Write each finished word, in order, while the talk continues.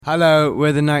Hello,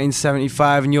 we're the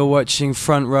 1975 and you're watching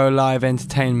Front Row Live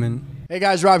Entertainment. Hey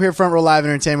guys, Rob here, Front Row Live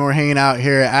Entertainment. We're hanging out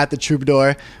here at the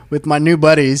Troubadour with my new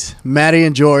buddies, Maddie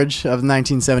and George of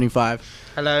 1975.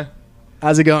 Hello.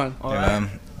 How's it going? All right.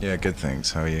 Yeah, good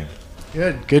thanks. How are you?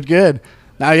 Good.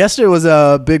 Now, yesterday was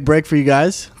a big break for you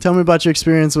guys. Tell me about your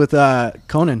experience with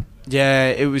Conan. Yeah,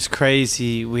 it was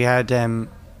crazy. We had one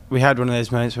of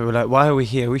those moments where we're like, why are we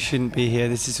here? We shouldn't be here.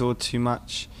 This is all too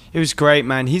much. It was great,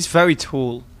 man. He's very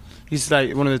tall. He's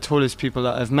like one of the tallest people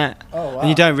that I've met. Oh, wow. And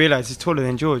you don't realize he's taller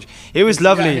than George. It was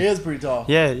lovely. Yeah, he is pretty tall.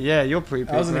 Yeah, you're pretty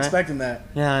big. I wasn't right? expecting that.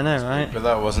 Yeah, I know, right? But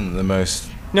that wasn't the most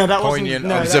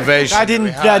Poignant observation.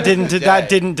 That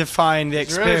didn't define the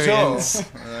experience.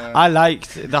 I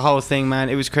liked the whole thing, man.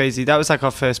 It was crazy. That was like our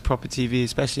first proper TV,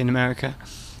 especially in America,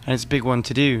 and it's a big one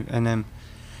to do. And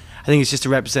I think it's just a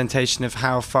representation of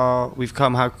how far we've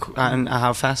come, and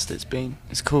how fast it's been.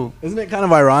 It's cool. Isn't it kind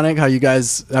of ironic how you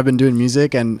guys have been doing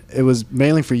music, and it was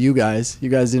mainly for you guys? You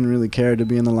guys didn't really care to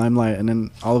be in the limelight, and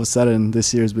then all of a sudden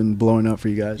this year's been blowing up for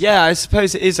you guys. Yeah, I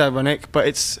suppose it is ironic, but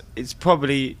it's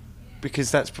probably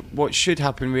because that's what should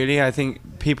happen, really. I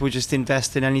think people just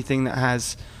invest in anything that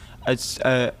has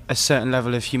a certain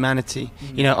level of humanity.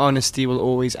 Mm-hmm. You know, honesty will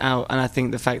always out, and I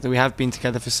think the fact that we have been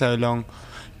together for so long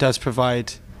does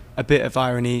provide a bit of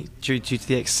irony due to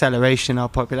the acceleration of our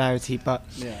popularity, but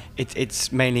it's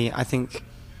mainly, I think,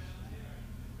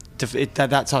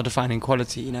 that's our defining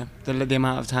quality, you know, the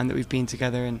amount of time that we've been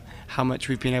together and how much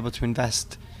we've been able to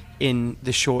invest in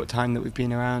the short time that we've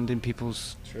been around in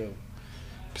people's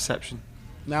perception.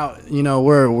 Now, you know,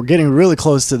 we're getting really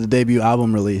close to the debut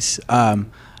album release.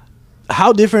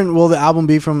 How different will the album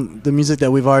be from the music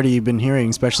that we've already been hearing,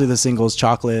 especially the singles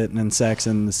Chocolate and Sex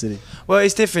and The City? Well,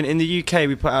 it's different. In the UK,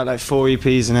 we put out like 4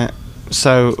 EPs in it.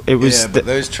 So it was... Yeah, but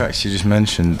those tracks you just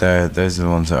mentioned, those are the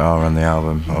ones that are on the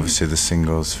album. Obviously, the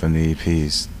singles from the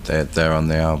EPs, they're on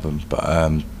the album. But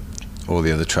all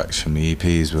the other tracks from the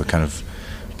EPs were kind of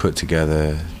put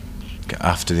together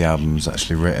after the album was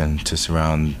actually written to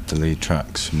surround the lead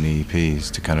tracks from the EPs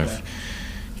to kind of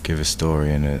give a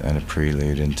story and a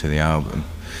prelude into the album.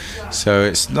 So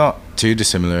it's not too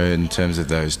dissimilar in terms of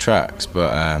those tracks,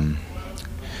 but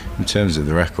in terms of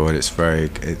the record, it's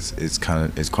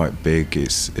quite big.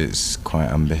 It's quite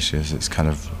ambitious. It's kind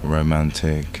of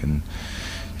romantic and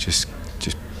just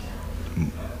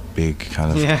big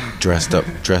kind of dressed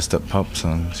up pop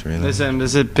songs, really.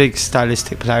 There's a big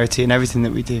stylistic polarity in everything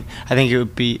that we do. I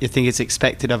think it's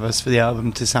expected of us for the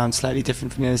album to sound slightly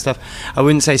different from the other stuff. I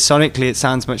wouldn't say sonically it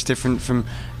sounds much different from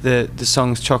the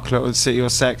songs Chocolate or The City or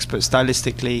Sex, but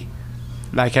stylistically,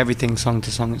 like everything song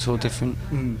to song, it's all different.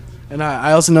 And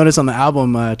I also noticed on the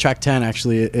album, track 10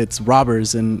 actually, it's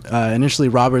Robbers, and initially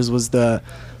Robbers was the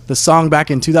song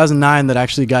back in 2009 that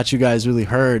actually got you guys really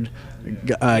heard.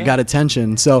 Got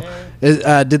attention. So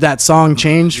did that song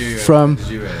change from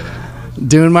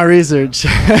doing my research?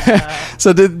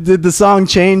 So did the song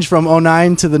change from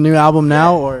 2009 to the new album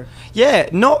now, or? Yeah,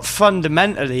 not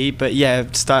fundamentally, but yeah,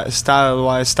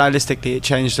 style-wise, stylistically it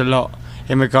changed a lot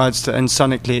in regards to, and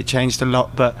sonically it changed a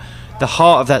lot, but the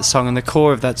heart of that song and the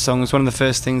core of that song was one of the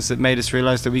first things that made us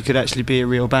realise that we could actually be a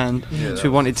real band. So we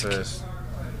wanted to...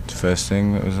 The first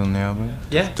thing that was on the album?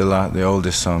 Yeah. The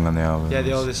oldest song on the album. Yeah,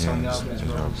 the oldest song on the album is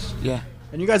Robbers. Yeah.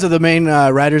 And you guys are the main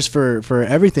writers for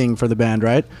everything for the band,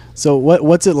 right? So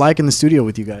what's it like in the studio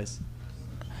with you guys?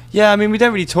 Yeah, I mean, we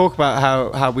don't really talk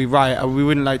about how we write. We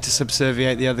wouldn't like to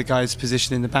subserviate the other guys'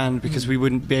 position in the band because we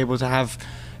wouldn't be able to have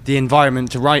the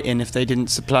environment to write in if they didn't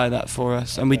supply that for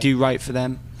us. And we do write for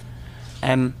them.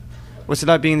 What's it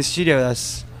like being in the studio with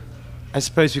us? I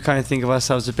suppose we kind of think of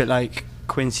ourselves a bit like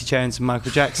Quincy Jones and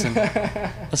Michael Jackson.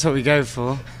 That's what we go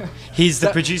for. He's the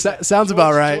producer. Sounds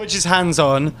about right. George is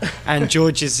hands-on, and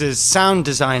George is a sound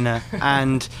designer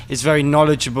and is very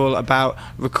knowledgeable about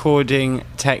recording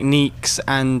techniques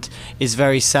and is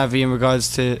very savvy in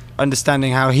regards to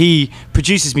understanding how he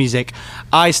produces music.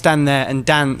 I stand there and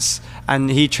dance, and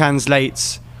he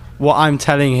translates what I'm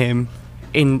telling him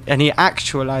and he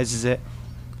actualizes it.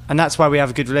 And that's why we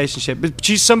have a good relationship. But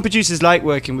some producers like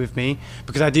working with me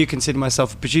because I do consider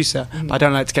myself a producer. But I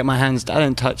don't like to get my hands. I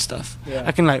don't touch stuff. Yeah.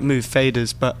 I can like move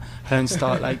faders, but I don't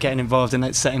start like getting involved in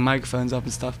like setting microphones up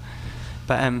and stuff.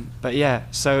 But yeah.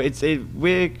 So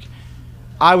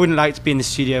I wouldn't like to be in the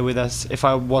studio with us if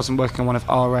I wasn't working on one of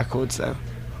our records though,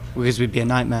 because we'd be a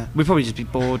nightmare. We'd probably just be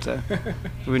bored though.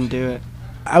 We wouldn't do it.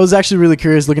 I was actually really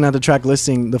curious looking at the track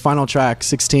listing. The final track,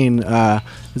 16. Is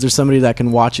there somebody that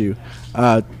can watch you?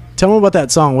 Tell me about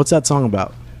that song. What's that song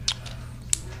about?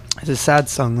 It's a sad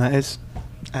song, that is.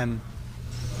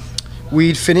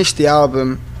 We'd finished the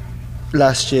album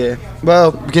last year.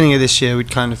 Well, beginning of this year, we'd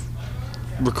kind of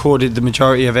recorded the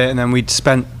majority of it, and then we'd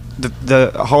spent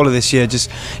the whole of this year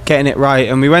just getting it right.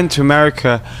 And we went to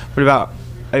America, but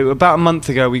about a month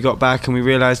ago we got back and we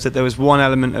realised that there was one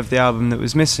element of the album that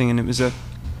was missing, and it was a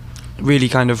really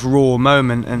kind of raw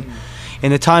moment. And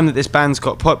in the time that this band's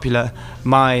got popular,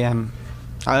 my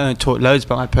I don't talk loads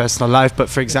about my personal life, but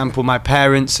for example, my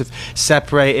parents have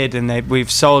separated and we've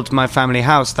sold my family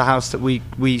house, the house that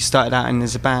we started out in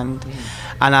as a band,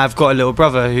 and I've got a little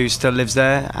brother who still lives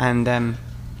there, and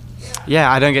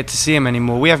I don't get to see him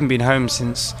anymore. We haven't been home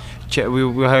since we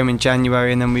were home in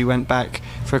January, and then we went back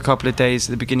for a couple of days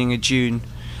at the beginning of June,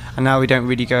 and now we don't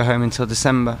really go home until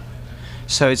December.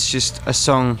 So it's just a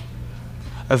song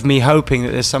of me hoping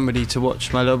that there's somebody to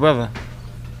watch my little brother.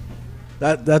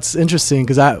 That's interesting,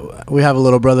 because we have a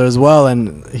little brother as well,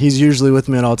 and he's usually with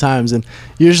me at all times. And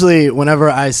usually, whenever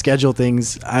I schedule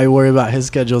things, I worry about his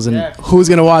schedules and who's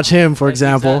gonna watch him, for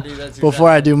example, before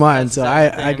I do mine. So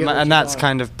I get and that's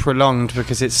kind of prolonged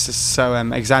because it's just so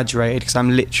exaggerated. Because I've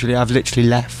literally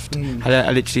left.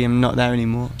 I literally am not there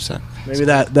anymore. So maybe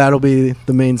that'll be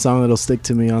the main song that'll stick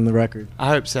to me on the record. I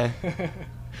hope so.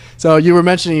 So you were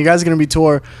mentioning you guys are going to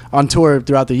be on tour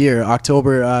throughout the year.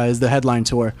 October is the headline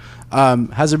tour.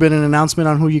 Has there been an announcement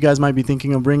on who you guys might be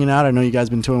thinking of bringing out? I know you guys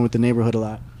been touring with the Neighborhood a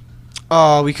lot.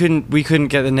 Oh, we couldn't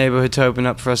get the Neighborhood to open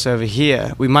up for us over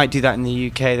here. We might do that in the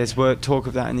UK. There's talk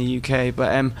of that in the UK,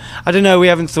 but I don't know. We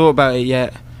haven't thought about it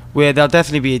yet. There'll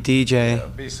definitely be a DJ.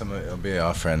 It'll be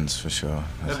our friends for sure.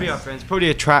 It'll be our friends.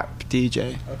 Probably a trap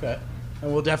DJ. Okay.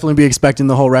 And we'll definitely be expecting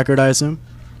the whole record, I assume.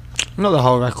 Not the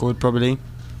whole record, probably.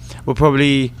 We'll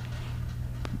probably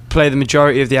play the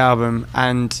majority of the album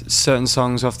and certain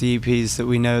songs off the EPs that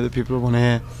we know that people want to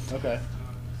hear. Okay.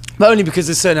 But only because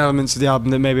there's certain elements of the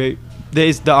album that maybe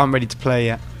that aren't ready to play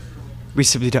yet. We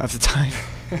simply don't have the time.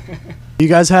 You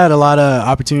guys had a lot of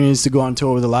opportunities to go on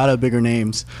tour with a lot of bigger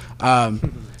names.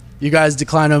 You guys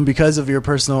declined them because of your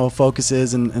personal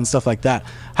focuses and stuff like that.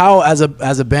 How, as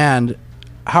a band,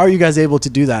 how are you guys able to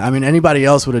do that? I mean, anybody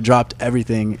else would have dropped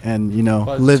everything and,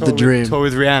 lived the dream. Tour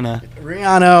with Rihanna.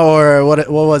 Rihanna, or what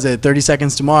was it? 30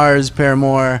 Seconds to Mars,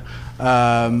 Paramore,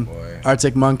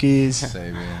 Arctic Monkeys.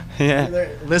 Yeah.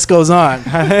 List goes on.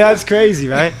 That's crazy,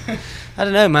 right? I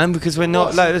don't know, man, because we're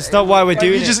not that's not why we're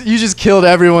doing it. You just killed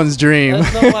everyone's dream.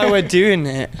 That's not why we're doing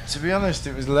it. To be honest,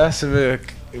 it was less of it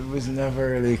was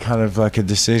never really kind of like a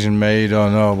decision made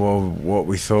on what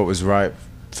we thought was right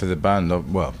for the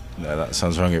band. Well, no, that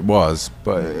sounds wrong. It was,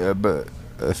 but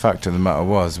the fact of the matter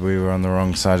was we were on the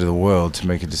wrong side of the world to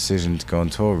make a decision to go on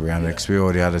tour with Rihanna, because we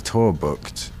already had a tour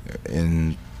booked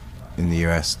in the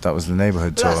US. That was the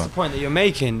Neighborhood tour. That's the point that you're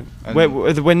making.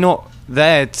 We're not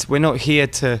there. We're not here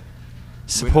to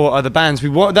support other bands. We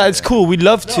want that. It's cool. We'd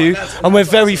love to, and we're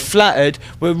very flattered.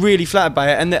 We're really flattered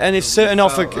by it. And if certain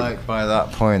offer, like by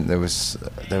that point, there was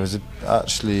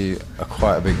actually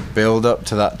quite a big build up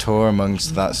to that tour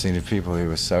amongst that scene of people who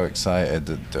were so excited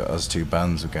that us two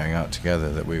bands were going out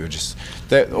together that we were just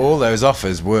all those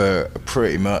offers were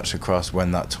pretty much across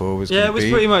when that tour was. Yeah, it was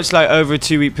pretty much like over a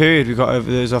 2-week period we got over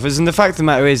those offers. And the fact of the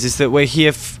matter is that we're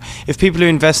here. If people are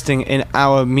investing in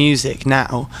our music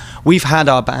now, we've had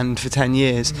our band for 10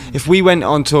 years. If we went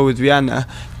on tour with Rihanna,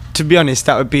 to be honest,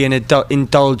 that would be an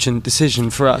indulgent decision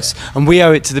for us, and we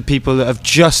owe it to the people that have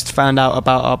just found out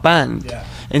about our band.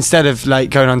 Instead of like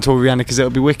going on tour with Rihanna, because it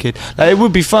would be wicked. Like, it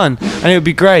would be fun and it would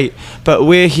be great, but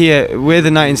we're here. We're the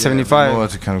 1975. More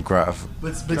to kind of gratify.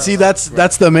 But see, that's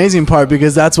the amazing part,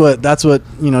 because that's what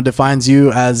defines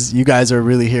you, as you guys are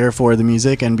really here for the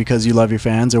music and because you love your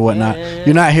fans or whatnot.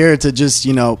 You're not here to just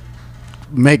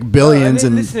make billions.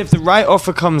 And listen, if the right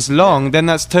offer comes along, then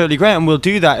that's totally great, and we'll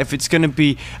do that if it's going to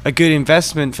be a good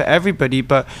investment for everybody.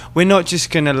 But we're not just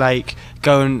going to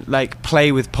go and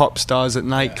play with pop stars at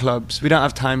nightclubs. We don't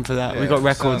have time for that. We've got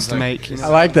records to make. I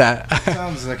like that. It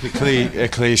sounds like a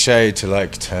cliche to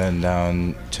turn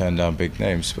down big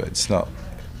names, but it's not.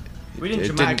 We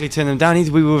didn't dramatically turn them down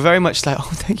either. We were very much like,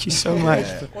 oh, thank you so much.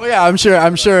 Well, yeah, I'm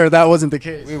sure that wasn't the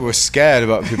case. We were scared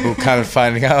about people kind of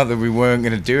finding out that we weren't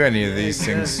going to do any of these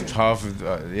things.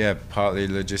 Partly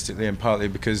logistically and partly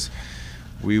because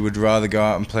we would rather go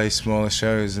out and play smaller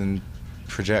shows and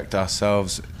project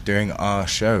ourselves doing our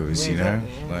shows,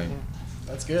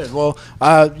 That's good. Well,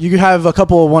 you have a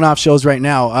couple of one-off shows right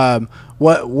now.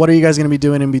 What are you guys going to be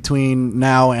doing in between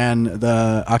now and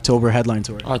the October headline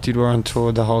tour? Oh, dude, we're on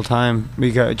tour the whole time.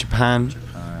 We go to Japan.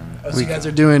 So you guys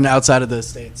are doing outside of the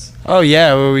States? Oh,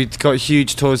 yeah. Well, we've got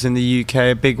huge tours in the UK,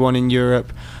 a big one in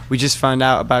Europe. We just found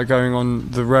out about going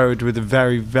on the road with a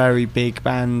very, very big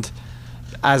band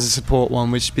as a support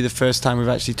one, which would be the first time we've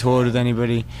actually toured with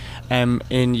anybody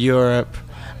in Europe.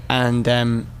 And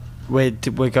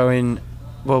we're going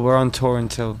well, we're on tour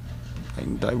until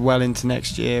like well into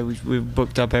next year. We've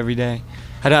booked up every day.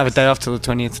 I don't have a day off till the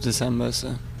 20th of December,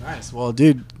 so. Nice. Well,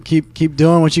 dude, keep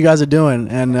doing what you guys are doing,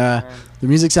 and the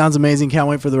music sounds amazing. Can't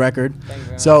wait for the record.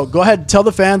 So go ahead, tell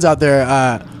the fans out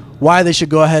there why they should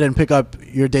go ahead and pick up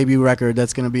your debut record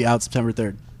that's going to be out September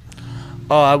 3rd.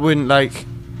 Oh, I wouldn't like.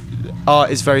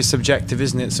 Art is very subjective,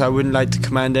 isn't it? So I wouldn't like to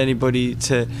command anybody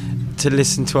to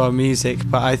listen to our music,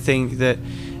 but I think that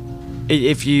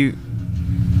if you've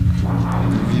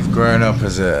grown up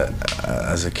as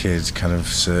a kid kind of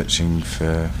searching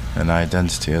for an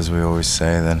identity, as we always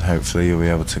say, then hopefully you'll be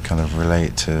able to kind of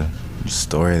relate to the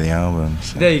story of the album.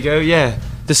 So. There you go, yeah.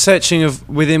 The searching of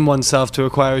within oneself to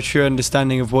acquire a true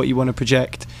understanding of what you want to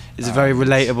project is a very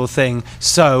relatable thing.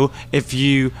 So if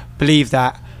you believe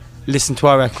that, listen to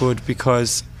our record,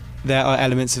 because there are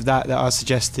elements of that are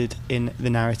suggested in the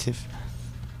narrative.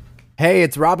 Hey,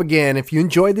 it's Rob again. If you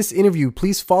enjoyed this interview,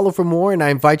 please follow for more, and I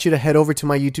invite you to head over to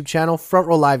my YouTube channel, Front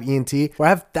Row Live ENT, where I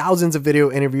have thousands of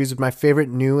video interviews with my favorite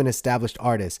new and established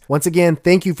artists. Once again,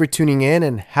 thank you for tuning in,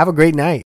 and have a great night.